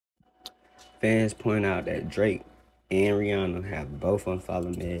Fans point out that Drake and Rihanna have both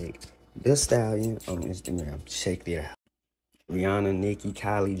unfollowed Meg the Stallion on Instagram. Check it out. Rihanna, Nicki,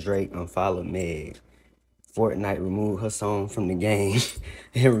 Kylie, Drake unfollowed Meg. Fortnite removed her song from the game,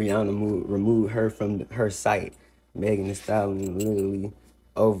 and Rihanna removed her from her site. Megan Thee Stallion literally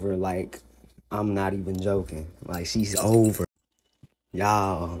over, like, I'm not even joking. Like, she's over.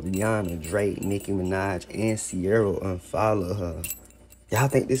 Y'all, Rihanna, Drake, Nicki Minaj, and Sierra unfollow her. Y'all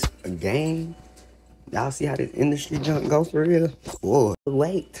think this a game? Y'all see how this industry junk go for real? Whoa,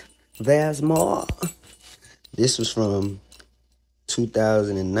 wait, there's more. This was from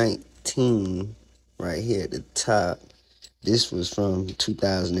 2019, right here at the top. This was from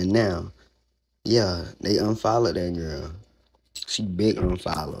 2000 and now. Yeah, they unfollowed that girl. She big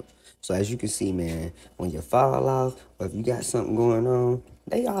unfollowed. So as you can see, man, when you fall off or if you got something going on,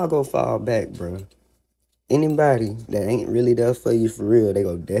 they all go fall back, bro. Anybody that ain't really there for you for real, they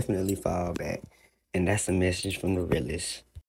go definitely fall back. And that's a message from the realest.